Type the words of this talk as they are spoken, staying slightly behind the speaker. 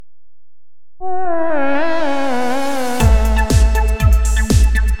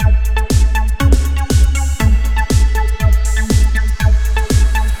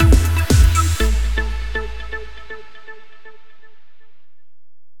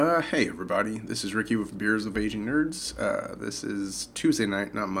Hey everybody, this is Ricky with Beers of Aging Nerds. This is Tuesday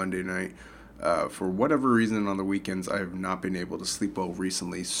night, not Monday night. For whatever reason on the weekends, I have not been able to sleep well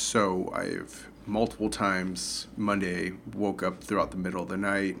recently, so I've multiple times Monday woke up throughout the middle of the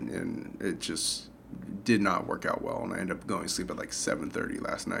night and it just did not work out well, and I ended up going to sleep at like 7:30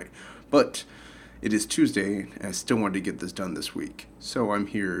 last night. But it is Tuesday, and I still wanted to get this done this week, so I'm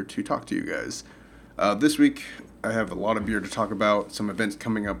here to talk to you guys. This week, I have a lot of beer to talk about, some events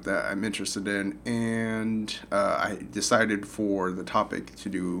coming up that I'm interested in, and I decided for the topic to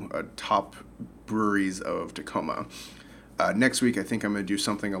do a top breweries of Tacoma. Next week, I think I'm going to do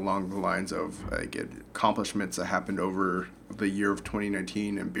something along the lines of accomplishments that happened over the year of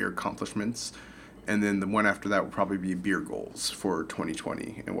 2019 and beer accomplishments. And then the one after that will probably be beer goals for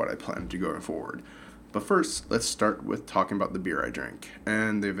 2020 and what I plan to going forward. But first, let's start with talking about the beer I drank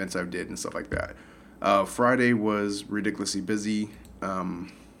and the events I did and stuff like that. Friday was ridiculously busy.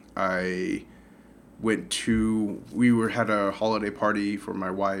 I had a holiday party for my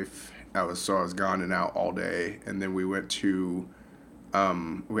wife. I was gone and out all day, and then we went to,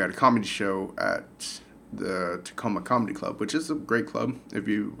 we had a comedy show at the Tacoma Comedy Club, which is a great club. If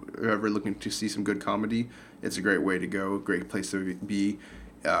you are ever looking to see some good comedy, it's a great way to go, great place to be.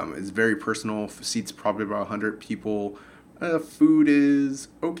 It's very personal, seats probably about 100 people. Food is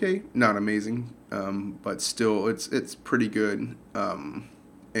okay, not amazing, but still it's pretty good.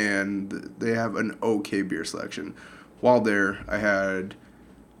 And they have an okay beer selection. While there, I had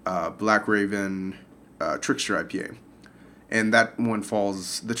Black Raven Trickster IPA, and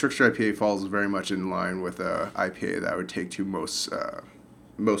the Trickster IPA falls very much in line with a IPA that I would take to most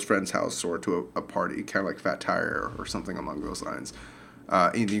friends' house or to a party, kind of like Fat Tire or something along those lines.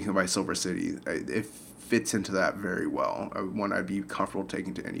 Anything by Silver City, it fits into that very well. One I'd be comfortable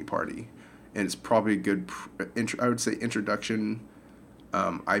taking to any party, and it's probably a good, I would say, introduction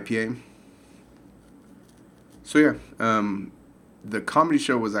IPA. So yeah, the comedy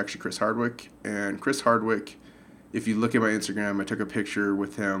show was actually Chris Hardwick, and Chris Hardwick, if you look at my Instagram, I took a picture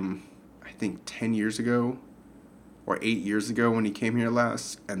with him, I think 10 years ago or 8 years ago when he came here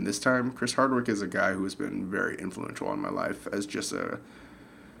last, and this time Chris Hardwick is a guy who has been very influential in my life as a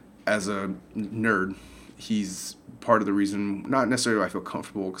nerd. He's part of the reason, not necessarily I feel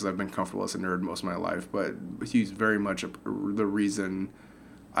comfortable, because I've been comfortable as a nerd most of my life, but he's very much the reason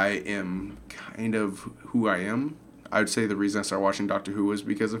I am kind of who I am. I would say the reason I started watching Doctor Who was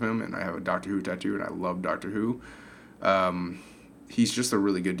because of him, and I have a Doctor Who tattoo, and I love Doctor Who. He's just a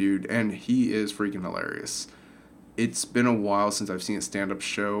really good dude, and he is freaking hilarious. It's been a while since I've seen a stand-up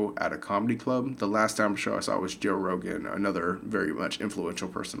show at a comedy club. The last stand-up show I saw was Joe Rogan, another very much influential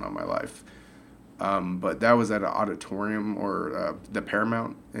person on my life. But that was at an auditorium or the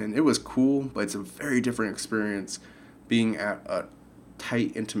Paramount, and it was cool, but it's a very different experience being at a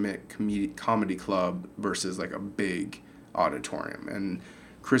tight, intimate comedy club versus like a big auditorium. And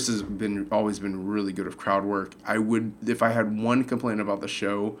Chris has always been really good with crowd work. If I had one complaint about the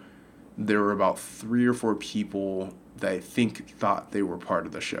show, there were about 3 or 4 people that I think thought they were part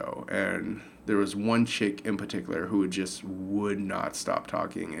of the show, and there was one chick in particular who would not stop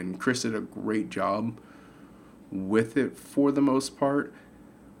talking, and Chris did a great job with it for the most part,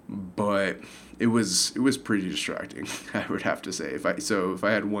 but it was pretty distracting, I would have to say. If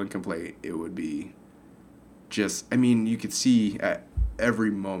I had one complaint, it would be you could see at every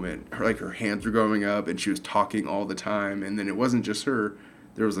moment her hands were going up and she was talking all the time, and then it wasn't just her.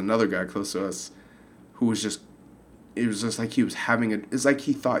 There was another guy close to us who was it was just like it's like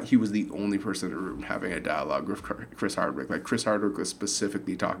he thought he was the only person in the room having a dialogue with Chris Hardwick. Like Chris Hardwick was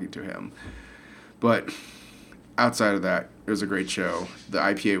specifically talking to him. But outside of that, it was a great show. The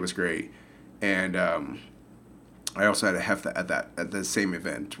IPA was great. And I also had a heft at the same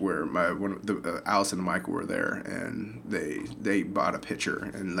event where Allison and Michael were there, and they bought a pitcher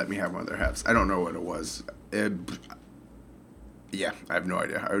and let me have one of their hefts. I don't know what it was. Yeah, I have no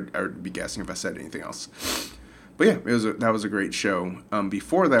idea. I would be guessing if I said anything else. But yeah, that was a great show.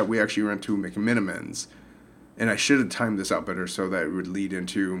 Before that, we actually went to McMinimans, and I should have timed this out better so that it would lead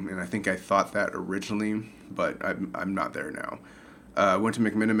into, and I think I thought that originally, but I'm not there now. I went to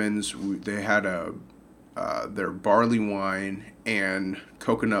McMinimans. They had their barley wine and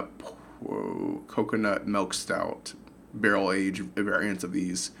coconut milk stout barrel aged variants of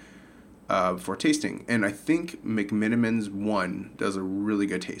these for tasting, and I think McMinimans 1 does a really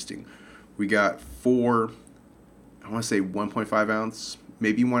good tasting. We got 4, I want to say 1.5 ounce,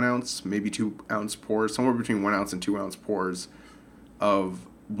 maybe 1 ounce, maybe 2 ounce pours, somewhere between 1 ounce and 2 ounce pours of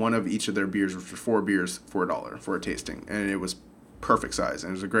one of each of their beers, which were 4 beers for $1 for a tasting, and it was perfect size,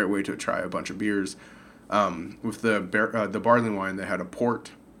 and it was a great way to try a bunch of beers. With the barley wine, they had a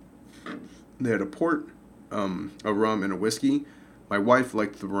port, They had a port, a rum, and a whiskey. My wife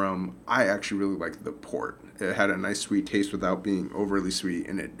liked the rum. I actually really liked the port. It had a nice sweet taste without being overly sweet,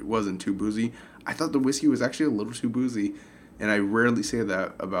 and it wasn't too boozy. I thought the whiskey was actually a little too boozy, and I rarely say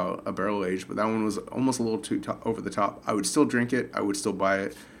that about a barrel age, but that one was almost a little too over the top. I would still drink it. I would still buy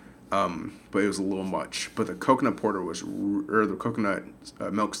it, but it was a little much. But the coconut porter or the coconut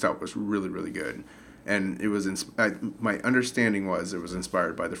milk stout was really, really good. And it was, my understanding was it was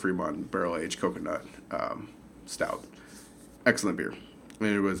inspired by the Fremont Barrel Aged Coconut Stout. Excellent beer.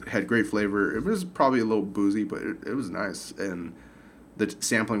 And it had great flavor. It was probably a little boozy, but it was nice. And the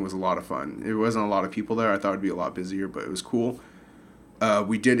sampling was a lot of fun. It wasn't a lot of people there. I thought it'd be a lot busier, but it was cool.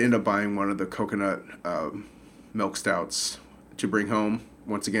 We did end up buying one of the coconut milk stouts to bring home.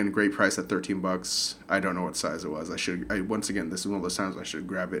 Once again, great price at $13. I don't know what size it was. Once again, this is one of those times I should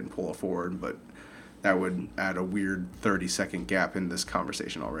grab it and pull it forward, but that would add a weird 30-second gap in this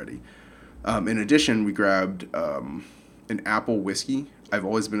conversation already. In addition, we grabbed an apple whiskey. I've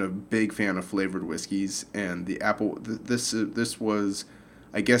always been a big fan of flavored whiskeys, and the apple. This was,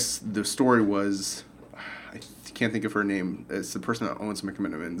 I guess the story was, I can't think of her name. It's the person that owns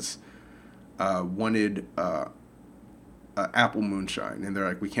McMenamins. Wanted apple moonshine, and they're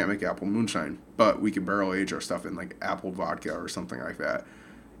like, we can't make apple moonshine, but we can barrel age our stuff in like apple vodka or something like that.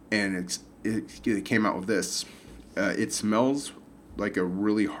 And it came out with this. It smells like a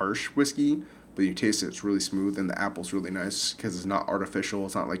really harsh whiskey, but you taste it, it's really smooth, and the apple's really nice because it's not artificial.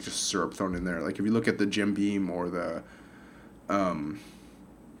 It's not like just syrup thrown in there. Like if you look at the Jim Beam or the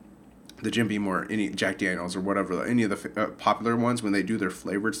Jim Beam or any Jack Daniels or whatever, any of the popular ones, when they do their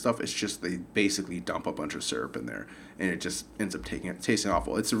flavored stuff, it's just they basically dump a bunch of syrup in there, and it just ends up tasting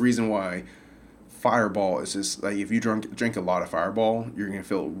awful. It's the reason why Fireball is just like, if you drink a lot of Fireball, you're gonna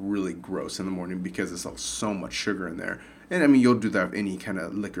feel really gross in the morning because there's so much sugar in there. And I mean, you'll do that with any kind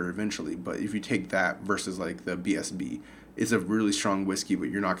of liquor eventually, but if you take that versus like the BSB, it's a really strong whiskey, but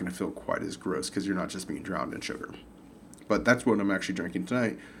you're not gonna feel quite as gross because you're not just being drowned in sugar. But that's what I'm actually drinking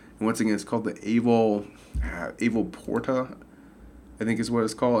tonight. And once again, it's called the Avil Porta, I think is what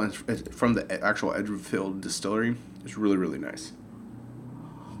it's called. And it's from the actual Edgefield distillery. It's really, really nice.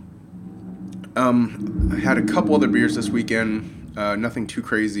 I had a couple other beers this weekend, nothing too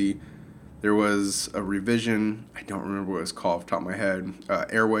crazy. There was a revision, I don't remember what it's called off the top of my head,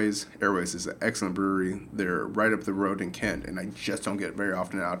 Airways. Airways is an excellent brewery. They're right up the road in Kent, and I just don't get very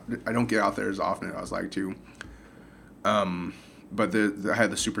often out. I don't get out there as often as I was like to. But I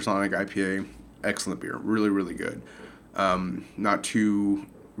had the Supersonic IPA, excellent beer, really, really good. Not too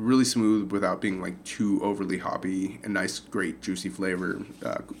really smooth without being like too overly hoppy, and nice, great, juicy flavor.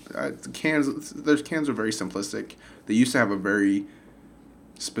 The cans are very simplistic. They used to have a very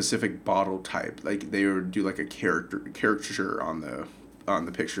specific bottle type, like they would do like a caricature on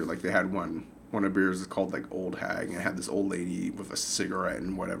the picture. Like they had one of beers called like Old Hag, and it had this old lady with a cigarette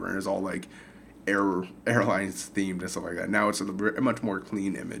and whatever, and it's all like airlines themed and stuff like that. Now it's a much more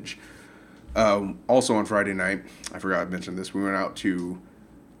clean image. Also on Friday night, I forgot to mention this, we went out to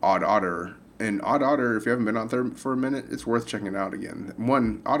Odd Otter. And Odd Otter, if you haven't been out there for a minute, it's worth checking it out again.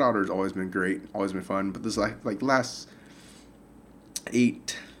 Odd Otter's always been great, always been fun, but this like last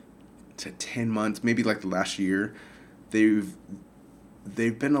 8 to 10 months, maybe like the last year, they've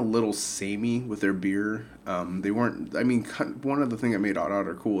been a little samey with their beer. They weren't, I mean, one of the things that made Odd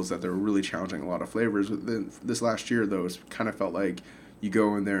Otter cool is that they're really challenging a lot of flavors. This last year, though, it's kind of felt like you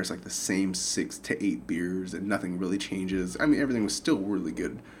go in there, it's like the same 6 to 8 beers, and nothing really changes. I mean, everything was still really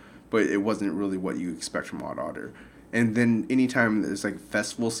good, but it wasn't really what you expect from Odd Otter. And then anytime there's like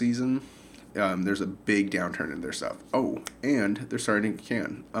festival season, there's a big downturn in their stuff. Oh, and they're starting to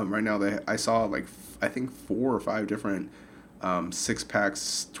can. Right now, I saw like, I think 4 or 5 different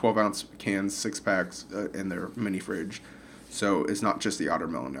 6-packs, 12-ounce cans, 6-packs in their mini fridge. So it's not just the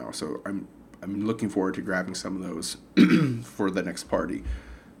Ottermelon now. So I'm looking forward to grabbing some of those for the next party.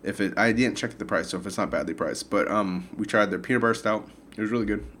 I didn't check the price, so if it's not badly priced. But we tried their peanut butter stout. It was really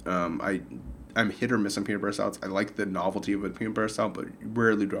good. I'm hit or miss on peanut butter stouts. I like the novelty of a peanut butter stout, but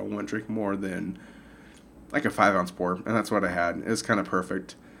rarely do I want to drink more than like a 5-ounce pour, and that's what I had. It was kind of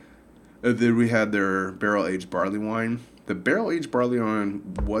perfect. Then we had their barrel-aged barley wine. The barrel-aged barley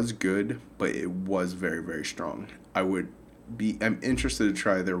wine was good, but it was very, very strong. I'm interested to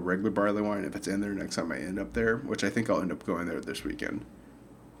try their regular barley wine if it's in there next time I end up there, which I think I'll end up going there this weekend.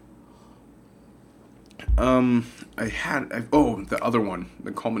 The other one,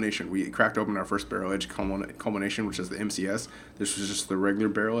 the Culmination. We cracked open our first barrel-aged Culmination, which is the MCS. This was just the regular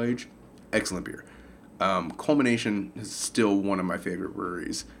barrel-aged. Excellent beer. Culmination is still one of my favorite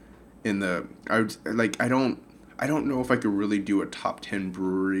breweries. I I don't know if I could really do a top 10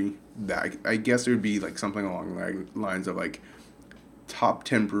 brewery. That I guess it would be like something along the lines of like top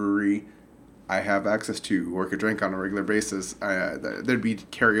 10 brewery I have access to or could drink on a regular basis. There'd be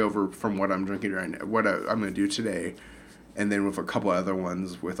carryover from what I'm drinking right now, I'm going to do today. And then with a couple other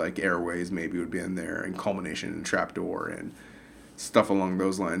ones with like Airways maybe would be in there, and Culmination and Trapdoor and stuff along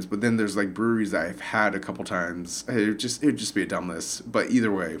those lines. But then there's like breweries that I've had a couple times. It'd just be a dumb list. But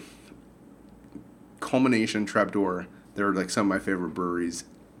either way, Culmination, Trapdoor, they're like some of my favorite breweries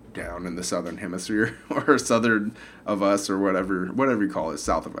down in the southern hemisphere or southern of us or whatever you call it,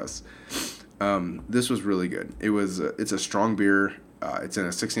 south of us. This was really good. It's a strong beer. It's in a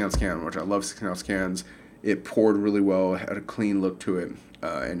 16-ounce can, which I love 16-ounce cans. It poured really well, had a clean look to it,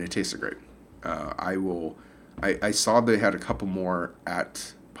 and it tasted great. I saw they had a couple more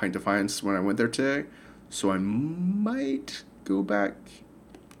at Pint Defiance when I went there today, so I might go back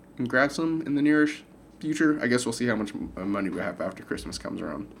and grab some in the nearest future. I guess we'll see how much money we have after Christmas comes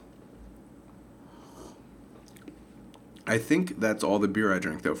around. I think that's all the beer I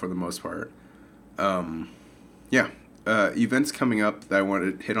drink, though, for the most part. Yeah. Events coming up that I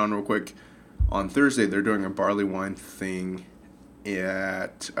want to hit on real quick. On Thursday, they're doing a barley wine thing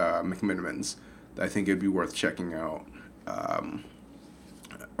at McMiniman's that I think it'd be worth checking out.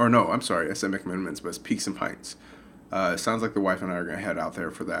 Or no, I'm sorry, I said McMiniman's, but it's Peaks and Pints. It sounds like the wife and I are gonna head out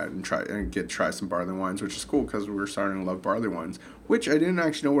there for that and try some barley wines, which is cool because we're starting to love barley wines. Which I didn't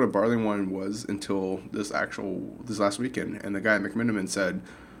actually know what a barley wine was until this last weekend. And the guy at McMiniman said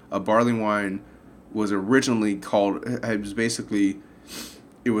a barley wine was originally called.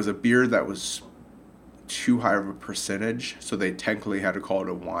 It was a beer that was too high of a percentage, so they technically had to call it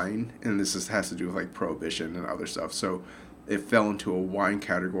a wine. And has to do with like prohibition and other stuff. So it fell into a wine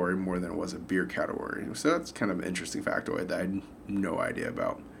category more than it was a beer category. So that's kind of an interesting factoid that I had no idea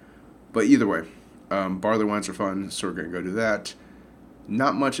about. But either way, barley wines are fun, so we're going to go do that.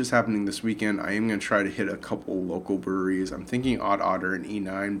 Not much is happening this weekend. I am going to try to hit a couple local breweries. I'm thinking Odd Otter and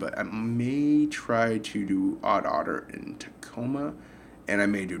E9, but I may try to do Odd Otter in Tacoma, and I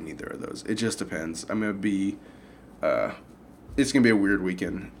may do neither of those. It just depends. I'm going to be... it's going to be a weird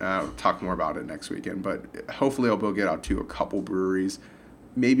weekend. I'll talk more about it next weekend, but hopefully I'll be able to get out to a couple breweries.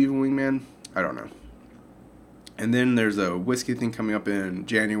 Maybe even Wingman. I don't know. And then there's a whiskey thing coming up in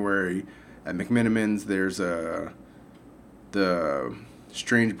January at McMiniman's. There's the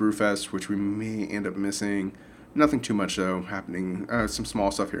Strange Brew Fest, which we may end up missing. Nothing too much, though, happening. Some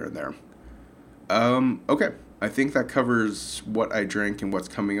small stuff here and there. Okay. I think that covers what I drank and what's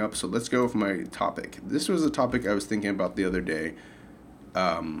coming up. So let's go with my topic. This was a topic I was thinking about the other day.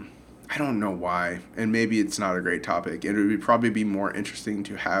 I don't know why, and maybe it's not a great topic. It would probably be more interesting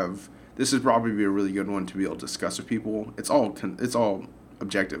to have. This would probably be a really good one to be able to discuss with people. It's all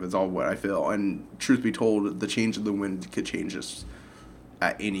objective. It's all what I feel. And truth be told, the change of the wind could change us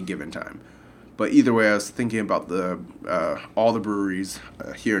at any given time. But either way, I was thinking about all the breweries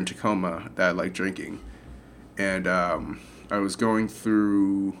here in Tacoma that I like drinking. And I was going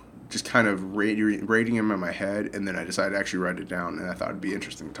through just kind of rating them in my head, and then I decided to actually write it down, and I thought it'd be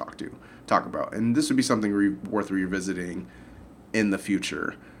interesting to talk about. And this would be something worth revisiting in the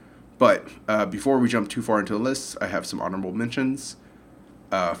future. But before we jump too far into the list, I have some honorable mentions.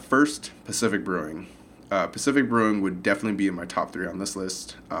 First, Pacific Brewing. Pacific Brewing would definitely be in my top 3 on this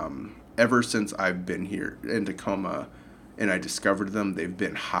list. Ever since I've been here in Tacoma and I discovered them, they've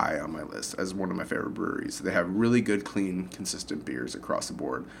been high on my list as one of my favorite breweries. They have really good, clean, consistent beers across the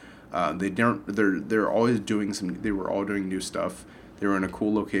board. They're always doing they were all doing new stuff. They were in a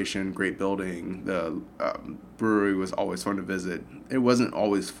cool location, great building. The brewery was always fun to visit. It wasn't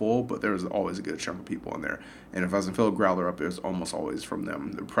always full, but there was always a good chunk of people in there. And if I was going to fill a growler up, it was almost always from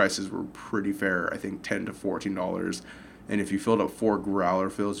them. The prices were pretty fair, I think $10 to $14. And if you filled up 4 growler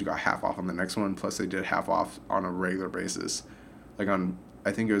fills, you got half off on the next one. Plus, they did half off on a regular basis. I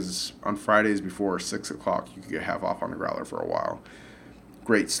think it was on Fridays before 6 o'clock, you could get half off on a growler for a while.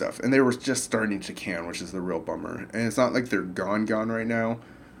 Great stuff. And they were just starting to can, which is the real bummer. And it's not like they're gone right now.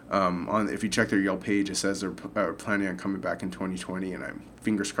 If you check their Yelp page, it says they're planning on coming back in 2020, and I'm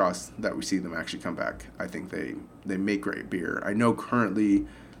fingers crossed that we see them actually come back. I think they make great beer. I know currently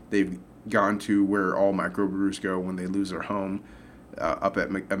they've gone to where all microbrewers go when they lose their home, up at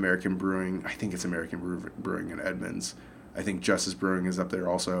American Brewing. I think it's American Brewing in Edmonds. I think Justice Brewing is up there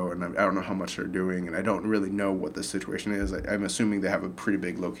also, and I don't know how much they're doing, and I don't really know what the situation is. I'm assuming they have a pretty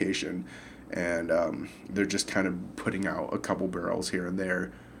big location, and they're just kind of putting out a couple barrels here and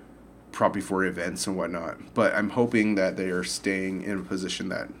there, probably for events and whatnot. But I'm hoping that they are staying in a position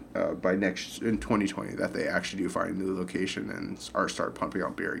that in 2020 that they actually do find a new location and start pumping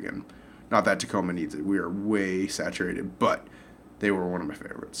out beer again. Not that Tacoma needs it. We are way saturated, but they were one of my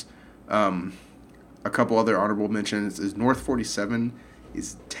favorites. A couple other honorable mentions is North 47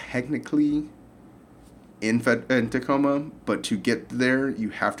 is technically in Tacoma, but to get there, you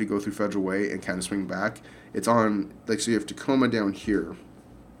have to go through Federal Way and kind of swing back. It's on, like, so you have Tacoma down here.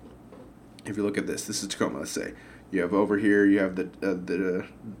 If you look at this is Tacoma, let's say. You have over here, you have the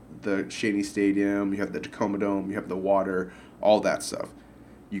Shady Stadium, you have the Tacoma Dome, you have the water, all that stuff.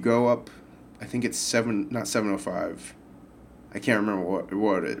 You go up, I think it's not 705. I can't remember what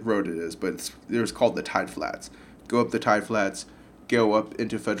road it is, but it's called the Tide Flats. Go up the Tide Flats, go up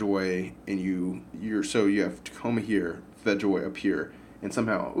into Federal Way, and you have Tacoma here, Federal Way up here, and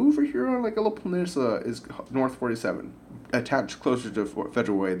somehow over here on like a little peninsula is North 47, attached closer to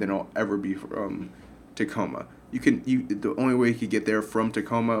Federal Way than it'll ever be from Tacoma. The only way you could get there from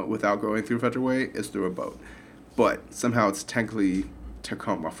Tacoma without going through Federal Way is through a boat, but somehow it's technically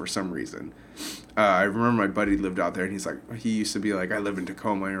Tacoma for some reason. I remember my buddy lived out there, and he used to be like, I live in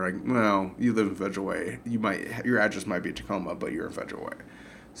Tacoma, and you're like, no, you live in Federal Way. Your address might be Tacoma, but you're in Federal Way.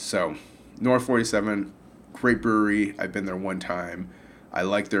 So, North 47, great brewery. I've been there one time. I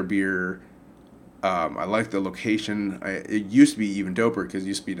like their beer. I like the location. It used to be even doper because it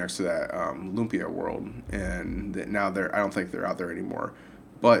used to be next to that Lumpia World, and now I don't think they're out there anymore.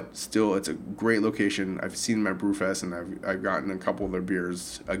 But still, it's a great location. I've seen my Brewfest, and I've gotten a couple of their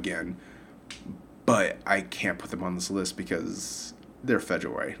beers again. But I can't put them on this list because they're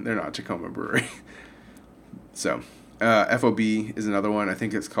Federal Way. They're not Tacoma Brewery. So, FOB is another one. I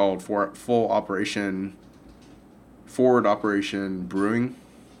think it's called Forward Operation Brewing.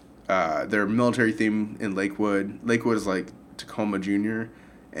 They're military theme in Lakewood. Lakewood is like Tacoma Junior,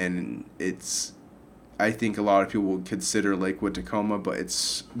 and I think a lot of people would consider Lakewood Tacoma, but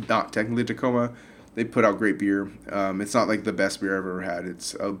it's not technically Tacoma. They put out great beer. It's not like the best beer I've ever had.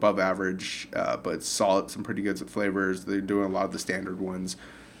 It's above average, but it's solid, some pretty good flavors. They're doing a lot of the standard ones.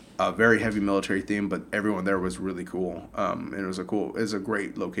 Very heavy military theme, but everyone there was really cool. And it was a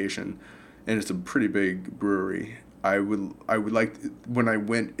great location, and it's a pretty big brewery. I would like, when I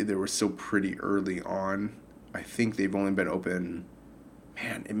went, they were still pretty early on. I think they've only been open,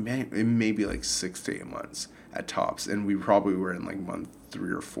 man, it may be like 6 to 8 months at tops, and we probably were in like month 3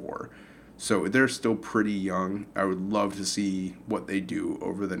 or 4. So they're still pretty young. I would love to see what they do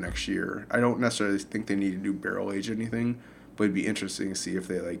over the next year. I don't necessarily think they need to do barrel age anything, but it'd be interesting to see if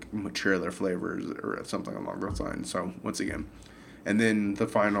they like mature their flavors or something along those lines. So once again, and then the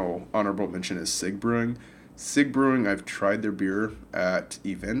final honorable mention is Sig Brewing. Sig Brewing, I've tried their beer at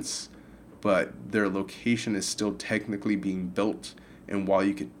events, but their location is still technically being built. And while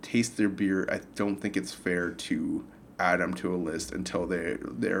you could taste their beer, I don't think it's fair to add them to a list until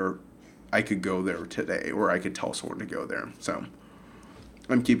I could go there today, or I could tell someone to go there. So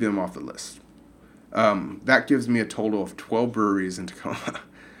I'm keeping them off the list. That gives me a total of 12 breweries in Tacoma.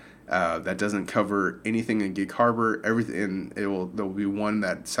 That doesn't cover anything in Gig Harbor. Everything, there'll be one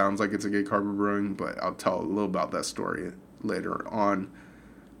that sounds like it's a Gig Harbor brewing, but I'll tell a little about that story later on.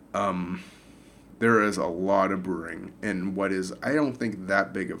 There is a lot of brewing in what is, I don't think,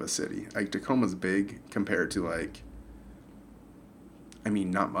 that big of a city. Like, Tacoma's big compared to, like,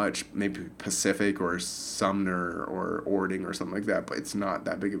 not much. Maybe Pacific or Sumner or Ording or something like that, but it's not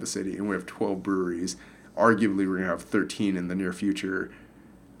that big of a city. And we have 12 breweries. Arguably, we're going to have 13 in the near future.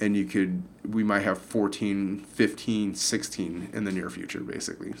 And we might have 14, 15, 16 in the near future,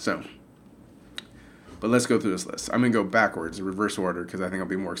 basically. So, but let's go through this list. I'm going to go backwards, reverse order, because I think it'll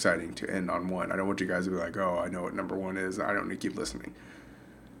be more exciting to end on one. I don't want you guys to be like, oh, I know what number 1 is. I don't need to keep listening.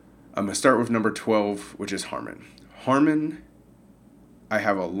 I'm going to start with number 12, which is Harmon. Harmon, I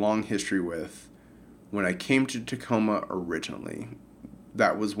have a long history with. When I came to Tacoma originally,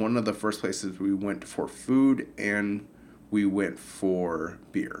 that was one of the first places we went for food, and we went for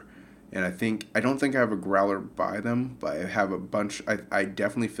beer. And I don't think I have a growler by them, but I have a bunch. I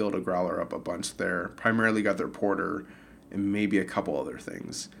definitely filled a growler up a bunch there. Primarily got their porter and maybe a couple other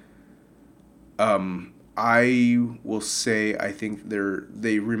things. I will say I think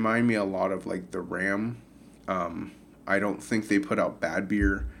they remind me a lot of like the Ram. I don't think they put out bad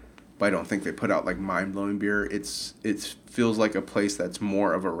beer, but I don't think they put out like mind-blowing beer. It feels like a place that's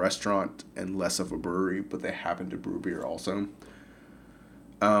more of a restaurant and less of a brewery, but they happen to brew beer also.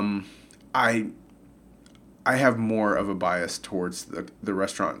 I have more of a bias towards the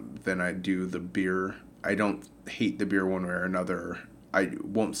restaurant than I do the beer. I don't hate the beer one way or another. I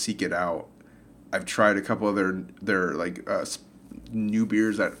won't seek it out. I've tried a couple of their like new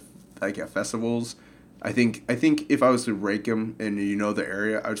beers at festivals. I think if I was to rank them and the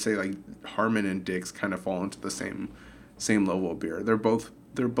area, I would say like Harmon and Dick's kind of fall into the same level of beer. They're both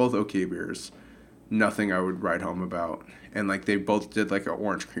they're both okay beers. Nothing I would write home about. And like they both did like an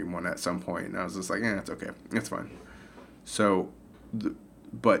orange cream one at some point, and I was just like, it's okay, it's fine. So,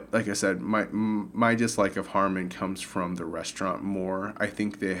 but like I said, my dislike of Harmon comes from the restaurant more. I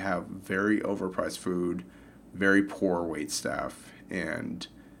think they have very overpriced food, very poor wait staff, and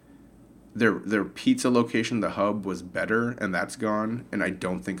their pizza location, the Hub, was better, and that's gone. And I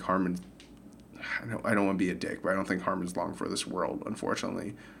don't think Harmon. I don't want to be a dick, but I don't think Harmon's long for this world,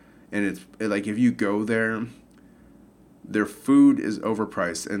 unfortunately. And it's like if you go there, their food is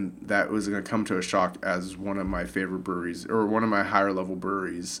overpriced, and that was going to come to a shock as one of my favorite breweries, or one of my higher level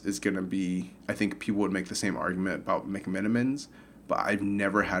breweries, is going to be. I think people would make the same argument about McMenamins, but I've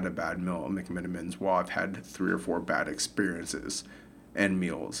never had a bad meal at McMenamins, while I've had 3 or 4 bad experiences and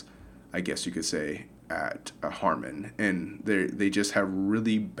meals, I guess you could say, at a Harmon, and they just have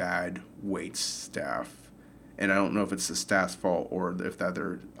really bad wait staff. And I don't know if it's the staff's fault or if that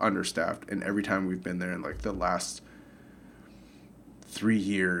they're understaffed. And every time we've been there in like the last 3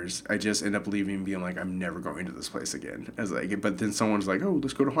 years, I just end up leaving being like, I'm never going to this place again. As like, but then someone's like, oh,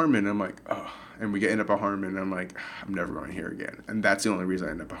 let's go to Harmon. And I'm like, oh, and we end up at Harmon, and I'm like, I'm never going here again. And that's the only reason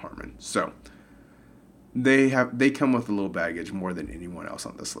I end up at Harmon. So they come with a little baggage more than anyone else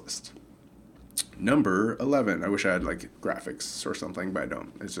on this list. Number 11. I wish I had like graphics or something, but I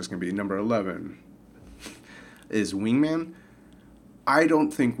don't. It's just gonna be number 11. Is Wingman. I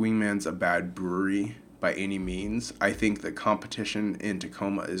don't think Wingman's a bad brewery by any means. I think the competition in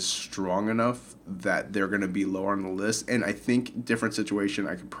Tacoma is strong enough that they're going to be lower on the list. And I think different situation,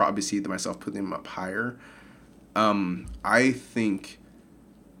 I could probably see myself putting them up higher. I think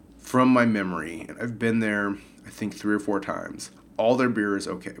from my memory, and I've been there, I think 3 or 4 times, all their beer is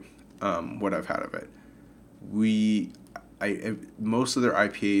okay. What I've had of it. Most of their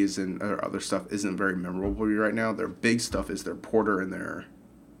IPAs and other stuff isn't very memorable right now. Their big stuff is their porter and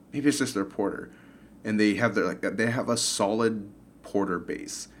maybe it's just their porter, and they have a solid porter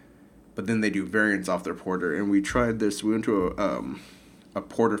base, but then they do variants off their porter. And we tried this. We went to a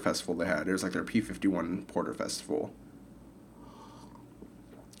porter festival they had. It was like their P51 porter festival.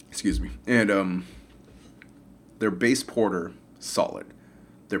 Excuse me. And their base porter, solid.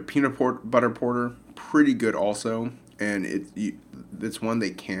 Their peanut butter porter, pretty good also. And it's one they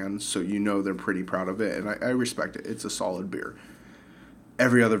can, so they're pretty proud of it, and I respect it. It's a solid beer.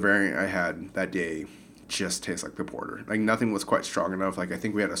 Every other variant I had that day just tastes like the porter. Like, nothing was quite strong enough. Like, I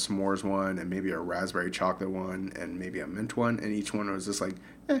think we had a s'mores one, and maybe a raspberry chocolate one, and maybe a mint one, and each one was just like,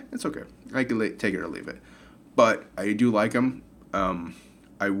 it's okay. I can take it or leave it. But I do like them.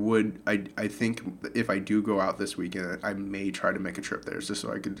 I think if I do go out this weekend, I may try to make a trip there just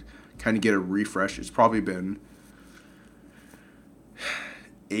so I could kind of get a refresh. It's probably been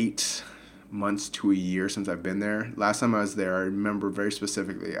 8 months to a year since I've been there. Last time I was there, I remember very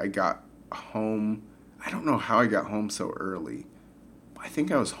specifically, I got home. I don't know how I got home so early. I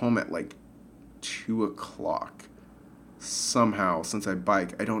think I was home at like 2 o'clock. Somehow, since I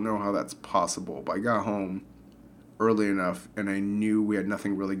bike, I don't know how that's possible, but I got home early enough, and I knew we had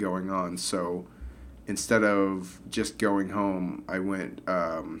nothing really going on. So instead of just going home, I went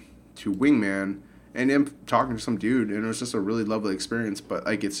to Wingman, and then talking to some dude, and it was just a really lovely experience. But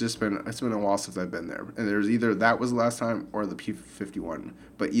like, it's been a while since I've been there, and there's either that was the last time or the P51.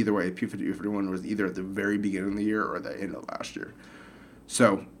 But either way, P51 was either at the very beginning of the year or the end of last year.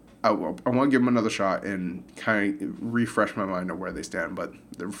 So I want to give them another shot and kind of refresh my mind on where they stand. But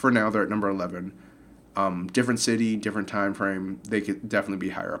for now, they're at number 11. Different city, different time frame. They could definitely be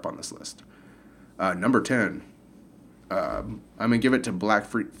higher up on this list. Number 10. I'm gonna give it to Black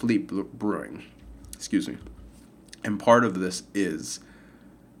Fleet Brewing. Excuse me. And part of this is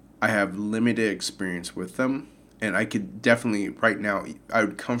I have limited experience with them, and I could definitely, right now, I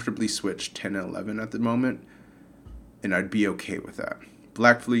would comfortably switch 10 and 11 at the moment, and I'd be okay with that.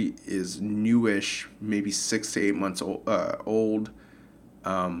 Black Fleet is newish, maybe 6 to 8 months old.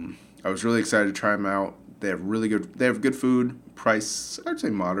 I was really excited to try them out. They have good food. Price, I'd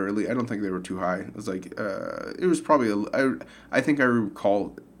say moderately. I don't think they were too high. It was like, it was probably, I think I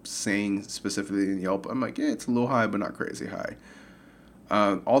recall saying specifically in Yelp, I'm like, it's a little high, but not crazy high.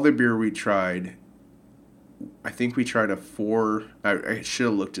 All the beer we tried, I think we tried I should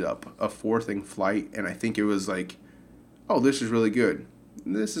have looked it up, a 4-thing flight, and I think it was like, oh, this is really good.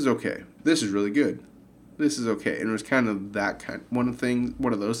 This is okay. This is really good. This is okay. And it was kind of one of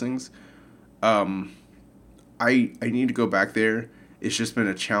those things. I need to go back there. It's just been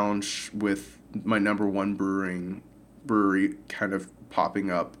a challenge with my number 1 brewery kind of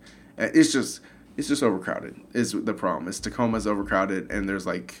popping up. It's just overcrowded is the problem. Tacoma's overcrowded, and there's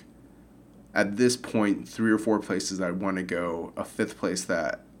like at this point, 3 or 4 places I want to go, a fifth place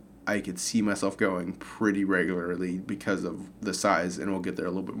that I could see myself going pretty regularly because of the size, and we'll get there a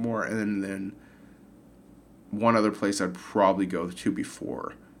little bit more. And then one other place I'd probably go to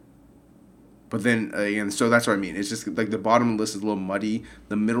before. But then again, so that's what I mean. It's just like the bottom list is a little muddy.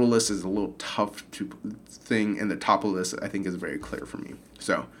 The middle list is a little tough to thing, and the top of the list I think is very clear for me.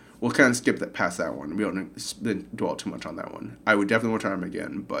 So we'll kind of skip that past that one. We don't dwell too much on that one. I would definitely want to try them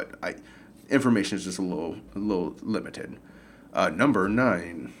again, but information is just a little limited. Number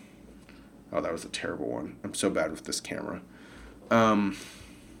 9. Oh, that was a terrible one. I'm so bad with this camera.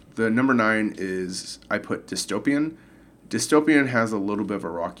 The number 9 is I put dystopian. Dystopian has a little bit of a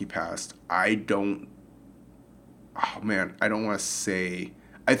rocky past. I don't want to say.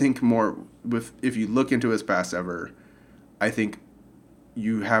 I think more with if you look into his past ever, I think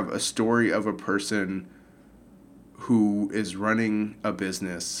you have a story of a person who is running a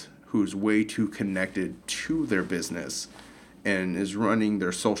business who's way too connected to their business and is running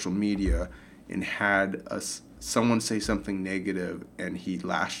their social media and had someone say something negative and he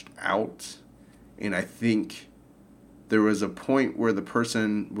lashed out. And I think there was a point where the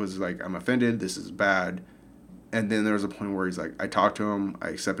person was like, I'm offended, this is bad. And then there was a point where he's like, I talked to him, I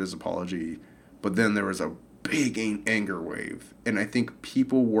accept his apology. But then there was a big anger wave. And I think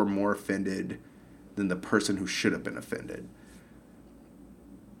people were more offended than the person who should have been offended.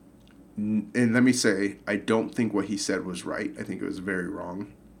 And let me say, I don't think what he said was right. I think it was very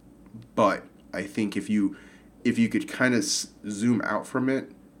wrong. But I think if you could kind of zoom out from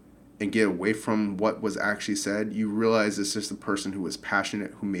it and get away from what was actually said, you realize it's just a person who was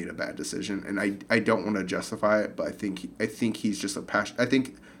passionate who made a bad decision. And I don't want to justify it, but I think he's just a passion. I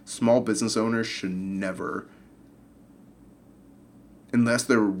think small business owners should never, unless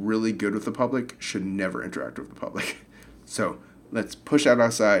they're really good with the public, should never interact with the public. So let's push that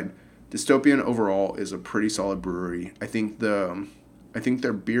outside. Dystopian overall is a pretty solid brewery. I think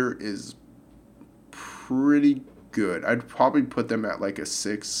their beer is pretty good. I'd probably put them at like a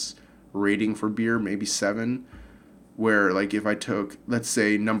 6 rating for beer, maybe 7. Where like if I took, let's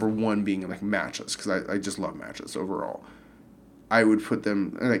say number 1 being like matches, because I just love matches overall, I would put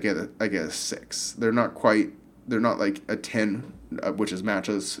them like at a 6. They're not like a 10, which is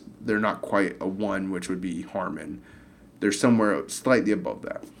matches. They're not quite a 1, which would be Harmon. They're somewhere slightly above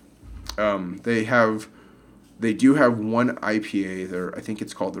that. They do have one IPA there. I think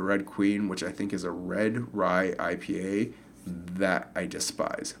it's called the Red Queen, which I think is a red rye IPA that I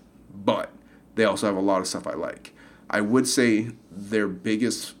despise. But they also have a lot of stuff I like. I would say their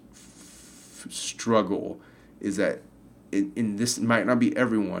biggest struggle is that in this might not be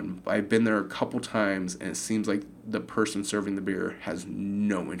everyone, but I've been there a couple times and it seems like the person serving the beer has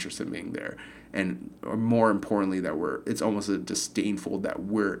no interest in being there. And more importantly, it's almost a disdainful that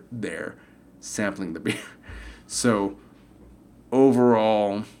we're there sampling the beer. So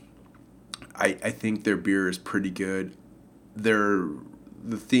overall, I think their beer is pretty good. The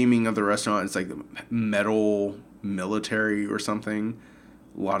theming of the restaurant is like the metal military or something.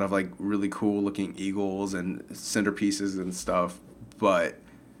 A lot of like really cool looking eagles and centerpieces and stuff, but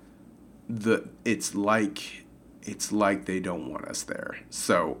it's like they don't want us there.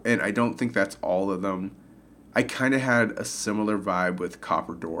 So, and I don't think that's all of them. I kind of had a similar vibe with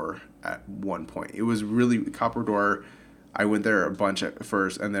Copper Door at one point. It was really Copper Door. I went there a bunch at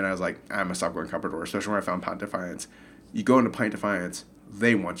first, and then I was like, I'm gonna stop going Copper Door, especially when I found Pint Defiance. You go into Pint Defiance,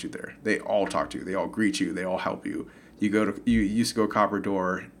 they want you there. They all talk to you. They all greet you. They all help you. You used to go Copper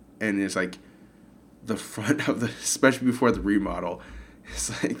Door, and it's like the front of especially before the remodel,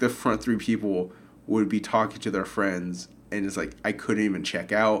 it's like the front 3 people would be talking to their friends, and it's like I couldn't even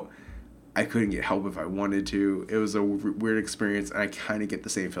check out. I couldn't get help if I wanted to. It was a weird experience, and I kind of get the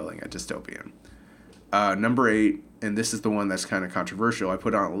same feeling at Dystopian. Number 8, and this is the one that's kind of controversial. I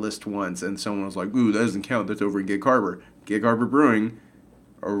put on a list once, and someone was like, ooh, that doesn't count. That's over in Gig Harbor. Gig Harbor Brewing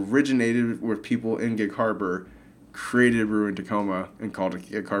originated with people in Gig Harbor, created a brewery in Tacoma, and called it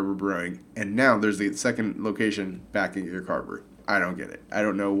Gig Harbor Brewing. And now there's the second location back in Gig Harbor. I don't get it. I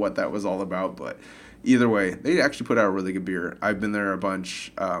don't know what that was all about, but either way, they actually put out a really good beer. I've been there a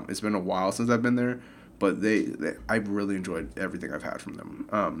bunch. It's been a while since I've been there, but I've really enjoyed everything I've had from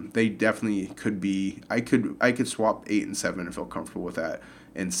them. They definitely could be. I could swap 8 and 7 and feel comfortable with that,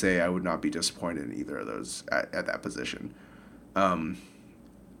 and say I would not be disappointed in either of those at that position.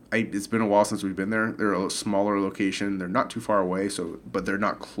 It's been a while since we've been there. They're a smaller location. They're not too far away, but they're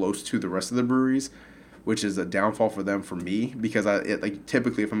not close to the rest of the breweries, which is a downfall for them for me, because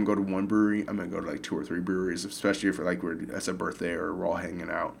typically if I'm going to go to one brewery, I'm gonna go to like 2 or 3 breweries, especially if it's a birthday or we're all hanging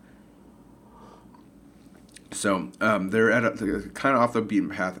out. So they're at kind of off the beaten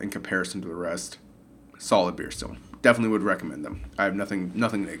path in comparison to the rest. Solid beer still. Definitely would recommend them. I have nothing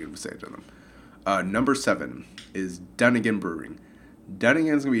negative to say to them. Number 7 is Dunnigan Brewing.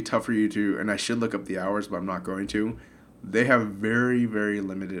 Dunnigan's going to be tough for you to, and I should look up the hours, but I'm not going to. They have very, very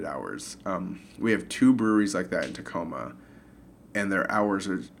limited hours. We have 2 breweries like that in Tacoma, and their hours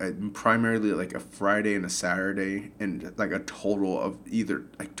are primarily like a Friday and a Saturday, and like a total of either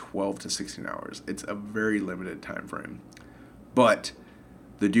like 12 to 16 hours. It's a very limited time frame. But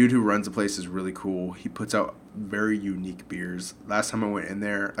the dude who runs the place is really cool. He puts out very unique beers. Last time I went in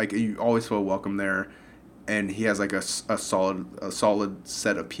there, like you always feel welcome there, and he has like a solid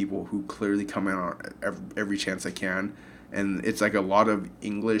set of people who clearly come in on every chance they can, and it's like a lot of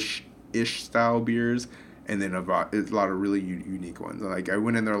English-ish style beers, and then a lot of really unique ones. Like I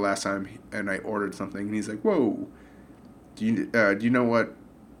went in there last time and I ordered something, and he's like, "Whoa, do you know what?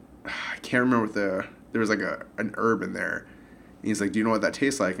 I can't remember what there was like an herb in there." And he's like, "Do you know what that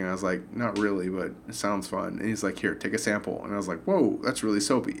tastes like?" And I was like, "Not really, but it sounds fun." And he's like, "Here, take a sample." And I was like, "Whoa, that's really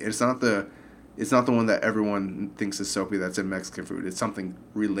soapy." It's not the one that everyone thinks is soapy that's in Mexican food. It's something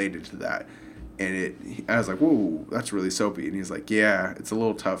related to that. And I was like, "Whoa, that's really soapy." And he's like, "Yeah, it's a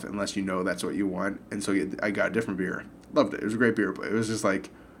little tough unless you know that's what you want." And so I got a different beer. Loved it. It was a great beer, but it was just like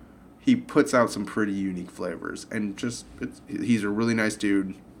he puts out some pretty unique flavors, and he's a really nice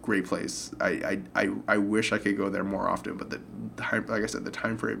dude. Great place. I wish I could go there more often, but the time, like I said, the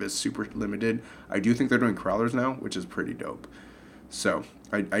time frame is super limited. I do think they're doing crowlers now, which is pretty dope. So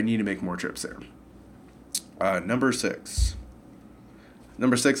I need to make more trips there. Number 6.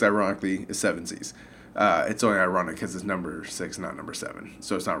 Number 6, ironically, is Seven Seas. It's only ironic because it's number 6, not number 7.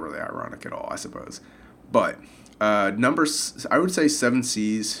 So it's not really ironic at all, I suppose. But I would say Seven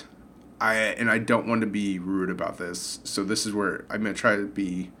Seas. I don't want to be rude about this, so this is where I'm going to try to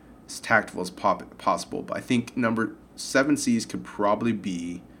be as tactful as possible. But I think number 7 Seas could probably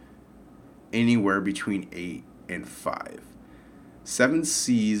be anywhere between 8 and 5. Seven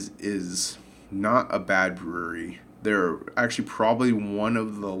Seas is not a bad brewery. They're actually probably one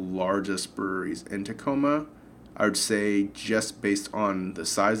of the largest breweries in Tacoma. I would say just based on the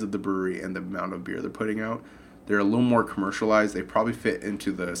size of the brewery and the amount of beer they're putting out. They're a little more commercialized. They probably fit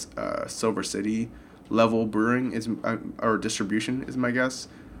into the Silver City level brewing or distribution is my guess.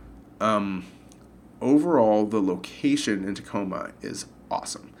 Overall, the location in Tacoma is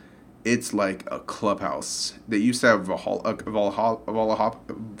awesome. It's like a clubhouse. They used to have Valhalla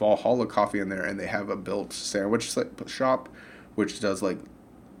Coffee in there, and they have a built sandwich shop, which does like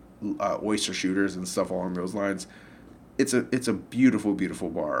oyster shooters and stuff along those lines. It's a beautiful,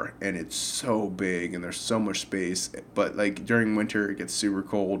 beautiful bar, and it's so big, and there's so much space. But like during winter, it gets super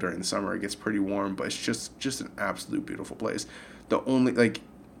cold. During the summer, it gets pretty warm. But it's just an absolute beautiful place.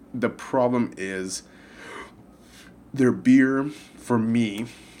 The problem is their beer for me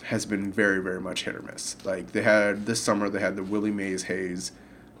has been very, very much hit or miss. Like this summer, they had the Willie Mays Haze.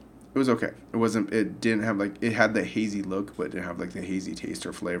 It was okay. It didn't have it had the hazy look, but it didn't have like the hazy taste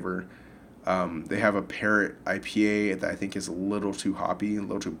or flavor. They have a Parrot IPA that I think is a little too hoppy, a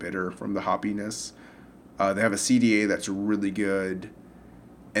little too bitter from the hoppiness. They have a CDA that's really good,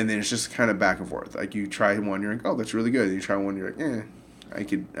 and then it's just kind of back and forth. Like you try one, you're like, "Oh, that's really good." And you try one, you're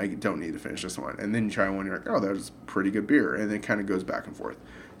like, I don't need to finish this one. And then you try one, you're like, "Oh, that's pretty good beer," and it kind of goes back and forth.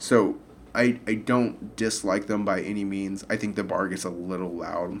 So I don't dislike them by any means. I think the bar gets a little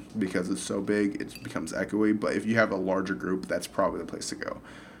loud because it's so big, it becomes echoey. But if you have a larger group, that's probably the place to go.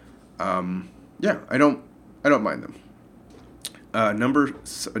 Yeah, I don't mind them.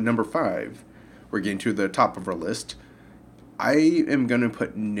 Number 5, we're getting to the top of our list. I am gonna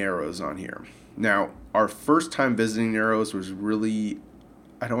put Narrows on here. Now, our first time visiting Narrows was really,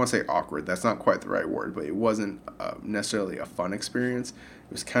 I don't want to say awkward. That's not quite the right word, but it wasn't necessarily a fun experience.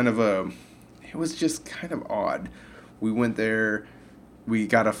 It was just kind of odd. We went there, we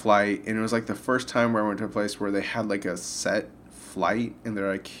got a flight, and it was like the first time where I went to a place where they had like a set flight, and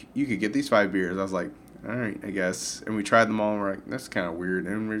they're like, "You could get these 5 beers." I was like, "All right, I guess." And we tried them all, and we're like, "That's kind of weird."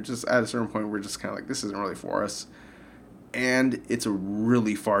 And we're just at a certain point, we're just kind of like, "This isn't really for us." And it's a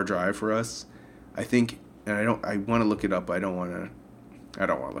really far drive for us. I think, and I want to look it up, but I don't want to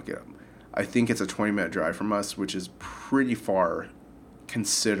look it up. I think it's a 20-minute drive from us, which is pretty far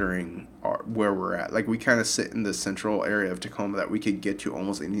considering where we're at. Like, we kind of sit in the central area of Tacoma that we could get to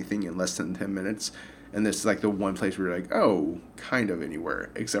almost anything in less than 10 minutes. And this is like the one place where you're like, oh, kind of anywhere,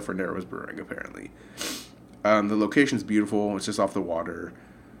 except for Narrows Brewing, apparently. The location's beautiful. It's just off the water.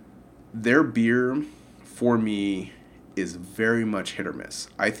 Their beer, for me, is very much hit or miss.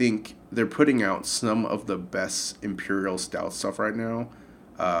 I think they're putting out some of the best Imperial Stout stuff right now.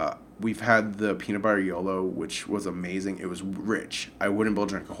 We've had the peanut butter YOLO, which was amazing. It was rich. I wouldn't be able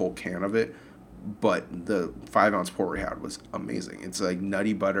to drink a whole can of it, but the 5 ounce pour we had was amazing. It's like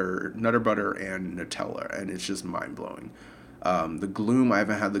nutter butter, and Nutella, and it's just mind blowing. The Gloom, I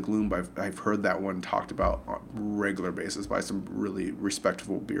haven't had the Gloom, but I've heard that one talked about on a regular basis by some really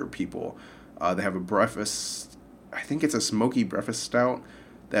respectable beer people. They have a breakfast, I think it's a smoky breakfast stout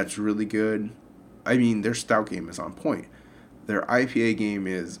that's really good. I mean, their stout game is on point. Their IPA game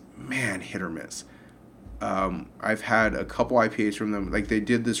is, man, hit or miss. I've had a couple IPAs from them. Like, they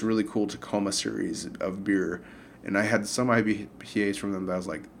did this really cool Tacoma series of beer, and I had some IPAs from them that I was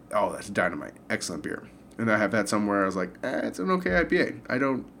like, oh, that's dynamite. Excellent beer. And I have had some where I was like, it's an okay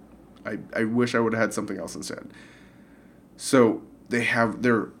IPA. I wish I would have had something else instead. So they have,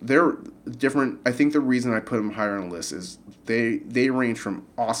 they're different. I think the reason I put them higher on the list is they range from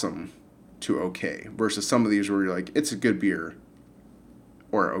awesome to okay, versus some of these where you're like, it's a good beer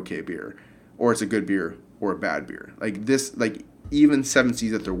or okay beer, or it's a good beer or a bad beer. Like this, like even Seven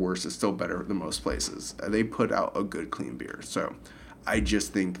Seas at their worst is still better than most places. They put out a good clean beer. So I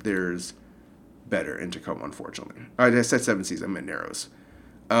just think there's better in Tacoma, unfortunately. I said Seven Seas, I meant Narrows.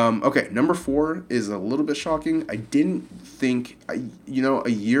 Okay, number 4 is a little bit shocking. I didn't think, a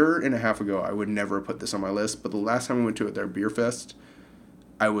year and a half ago, I would never put this on my list, but the last time I went to their beer fest,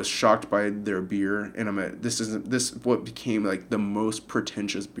 I was shocked by their beer, and this what became like the most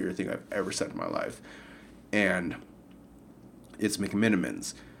pretentious beer thing I've ever said in my life, and it's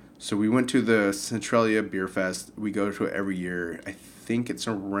McMinimans. So we went to the Centralia Beer Fest. We go to it every year. I think it's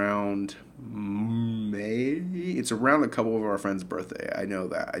around May. It's around a couple of our friends' birthday. I know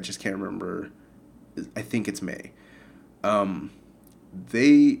that. I just can't remember. I think it's May.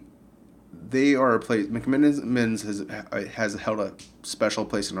 They are a place. McMinimans has held a special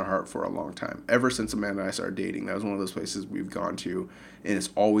place in our heart for a long time. Ever since Amanda and I started dating, that was one of those places we've gone to, and it's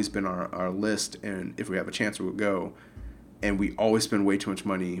always been on our list. And if we have a chance, we'll go. And we always spend way too much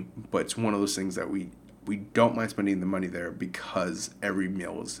money, but it's one of those things that we don't mind spending the money there because every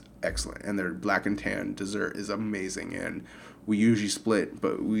meal is excellent, and their black and tan dessert is amazing. And we usually split,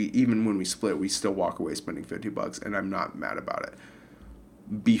 but even when we split, we still walk away spending $50, and I'm not mad about it.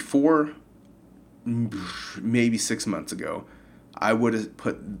 Before, maybe 6 months ago, I would have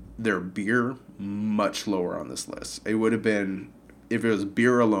put their beer much lower on this list. It would have been, if it was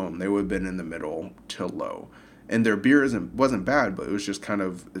beer alone, they would have been in the middle to low. And their beer wasn't bad, but it was just kind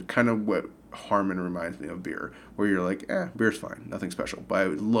of what Harmon reminds me of beer, where you're like, beer's fine, nothing special. But I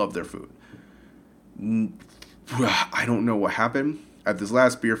love their food. I don't know what happened. At this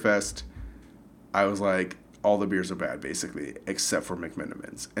last beer fest, I was like, all the beers are bad, basically, except for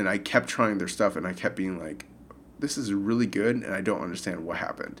McMinimans. And I kept trying their stuff, and I kept being like, this is really good, and I don't understand what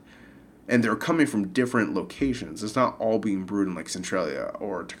happened. And they're coming from different locations. It's not all being brewed in like Centralia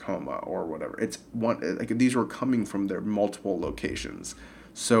or Tacoma or whatever. It's one, like, these were coming from their multiple locations.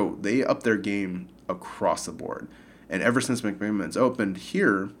 So they upped their game across the board. And ever since McMahon's opened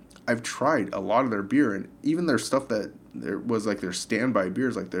here, I've tried a lot of their beer, and even their stuff that there was like their standby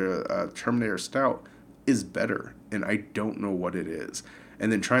beers, like their Terminator Stout, is better. And I don't know what it is.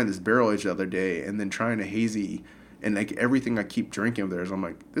 And then trying this barrel age the other day, and then trying a hazy. And like everything I keep drinking of theirs, I'm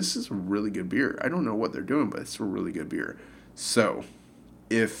like, this is a really good beer. I don't know what they're doing, but it's a really good beer. So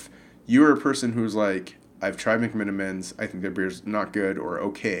if you're a person who's like, I've tried McMinimans, I think their beer's not good or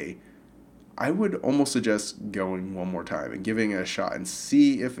okay, I would almost suggest going one more time and giving it a shot and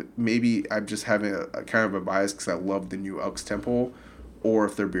see if maybe I'm just having a kind of a bias because I love the new Elks Temple, or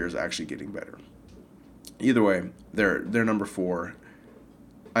if their beer is actually getting better. Either way, they're number 4.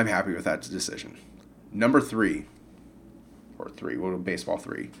 I'm happy with that decision. Number 3. Or 3, what about baseball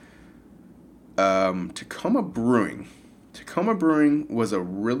 3? Tacoma Brewing. Tacoma Brewing was a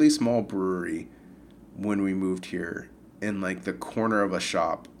really small brewery when we moved here, in like the corner of a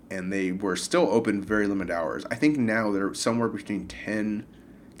shop, and they were still open very limited hours. I think now they're somewhere between 10,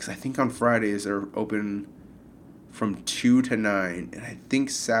 because I think on Fridays they're open from 2 to 9, and I think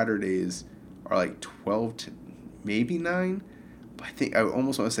Saturdays are like 12 to maybe 9, but I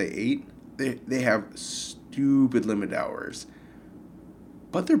almost want to say 8. They have stupid limited hours,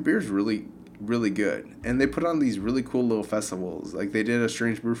 but their beer's really, really good, and they put on these really cool little festivals. Like they did a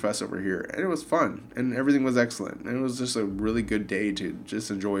Strange Brew Fest over here, and it was fun, and everything was excellent, and it was just a really good day to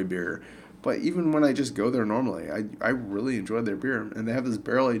just enjoy beer. But even when I just go there normally, I really enjoy their beer, and they have this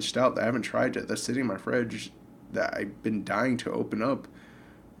barrel-aged stout that I haven't tried yet that's sitting in my fridge that I've been dying to open up.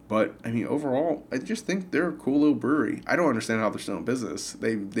 But, I mean, overall, I just think they're a cool little brewery. I don't understand how they're still in business.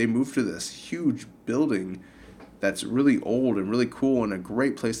 They moved to this huge building that's really old and really cool and a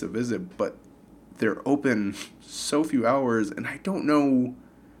great place to visit, but they're open so few hours, and I don't know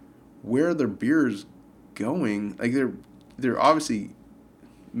where their beer's going. Like they're obviously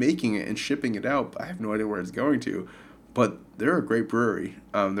making it and shipping it out, but I have no idea where it's going to. But they're a great brewery.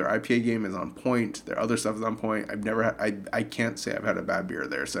 Their IPA game is on point. Their other stuff is on point. I can't say I've had a bad beer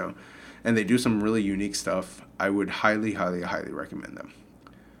there. So, and they do some really unique stuff. I would highly, highly, highly recommend them.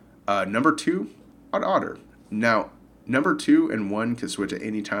 Number two, Odd Otter. Now, number two and one can switch at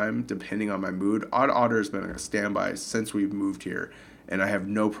any time depending on my mood. Odd Otter has been a standby since we've moved here, and I have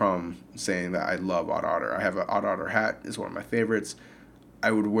no problem saying that I love Odd Otter. I have an Odd Otter hat; it's one of my favorites.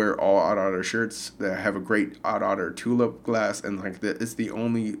 I would wear all Odd Otter shirts. That have a great Odd Otter tulip glass, and it's the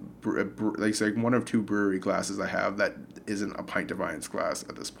only it's like one of two brewery glasses I have that isn't a pint Defiance glass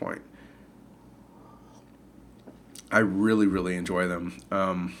at this point. I really, really enjoy them.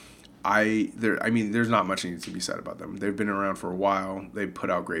 I mean, there's not much needs to be said about them. They've been around for a while. They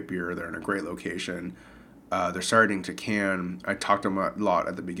put out great beer. They're in a great location. They're starting to can. I talked to them a lot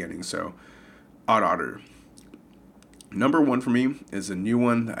at the beginning. So, Odd Otter. Number one for me is a new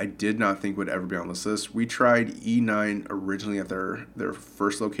one that I did not think would ever be on this list. We tried E9 originally at their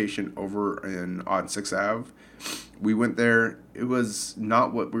first location over in on 6th Ave. We went there. It was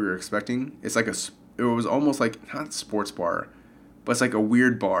not what we were expecting. It was almost like not a sports bar, but it's like a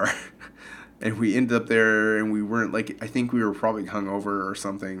weird bar. And we ended up there, and we weren't like, I think we were probably hungover or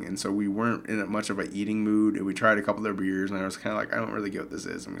something, and so we weren't in much of an eating mood. And we tried a couple of their beers, and I was kind of like, I don't really get what this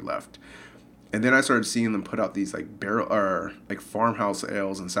is, and we left. And then I started seeing them put out these like barrel or like farmhouse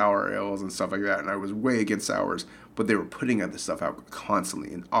ales and sour ales and stuff like that, and I was way against sours, but they were putting this stuff out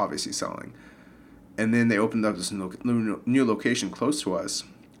constantly and obviously selling. And then they opened up this new location close to us,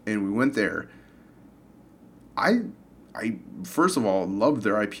 and we went there. I first of all loved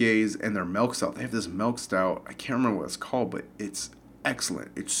their IPAs and their milk stout. They have this milk stout. I can't remember what it's called, but it's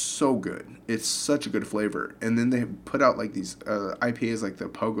excellent. It's so good. It's such a good flavor. And then they put out like these IPAs like the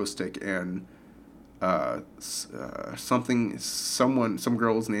Pogo Stick and some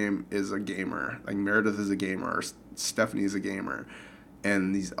girl's name is a gamer. Like Meredith is a gamer or Stephanie is a gamer.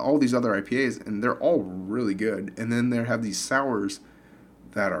 And all these other IPAs, and they're all really good. And then they have these sours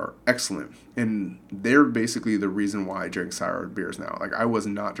that are excellent, and they're basically the reason why I drink sour beers now. Like I was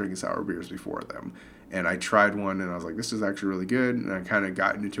not drinking sour beers before them, and I tried one, and I was like, this is actually really good, and I kind of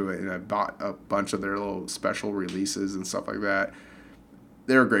got into it, and I bought a bunch of their little special releases and stuff like that.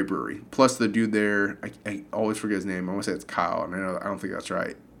 They're a great brewery. Plus the dude there, I always forget his name. I want to say it's Kyle, and I don't think that's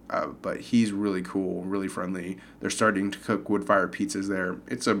right. But he's really cool, really friendly. They're starting to cook wood fire pizzas there.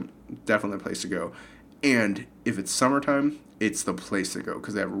 It's definitely a place to go. And if it's summertime, it's the place to go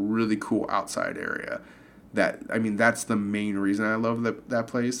because they have a really cool outside area. That's the main reason I love that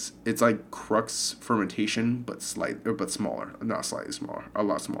place. It's like Crux fermentation, but smaller. Not slightly smaller, a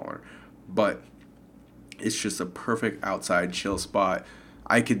lot smaller. But it's just a perfect outside chill spot.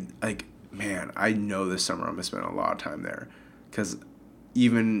 I know this summer I'm going to spend a lot of time there because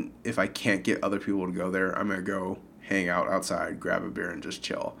even if I can't get other people to go there, I'm going to go hang out outside, grab a beer, and just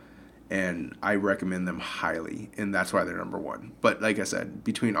chill. And I recommend them highly, and that's why they're number one. But like I said,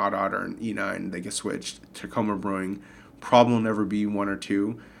 between Odd Otter and E9, they get switched. Tacoma Brewing probably will never be one or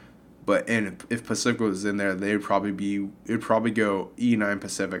two. And if Pacific was in there, it'd probably go E9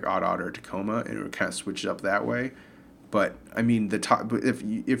 Pacific, Odd Otter, Tacoma, and it would kind of switch it up that way. But I mean,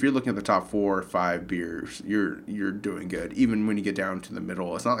 if you're looking at the top 4 or 5 beers, you're doing good. Even when you get down to the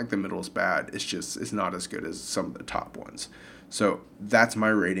middle, it's not like the middle is bad. It's not as good as some of the top ones. So that's my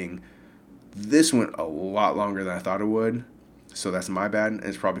rating. This went a lot longer than I thought it would, so that's my bad. And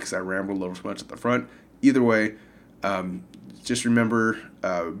it's probably because I rambled a little too much at the front. Either way, just remember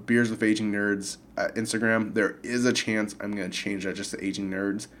Beers with Aging Nerds at Instagram. There is a chance I'm going to change that just to Aging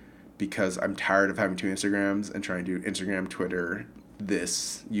Nerds because I'm tired of having 2 Instagrams and trying to do Instagram, Twitter,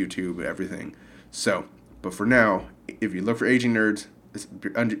 YouTube, everything. So, but for now, if you look for Aging Nerds, it's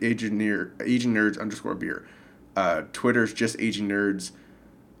Aging Nerds _beer. Twitter's just Aging Nerds.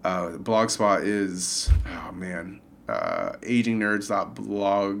 Blogspot is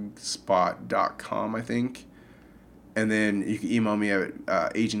agingnerds.blogspot.com, I think. And then you can email me at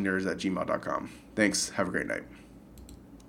agingnerds@gmail.com. Thanks. Have a great night.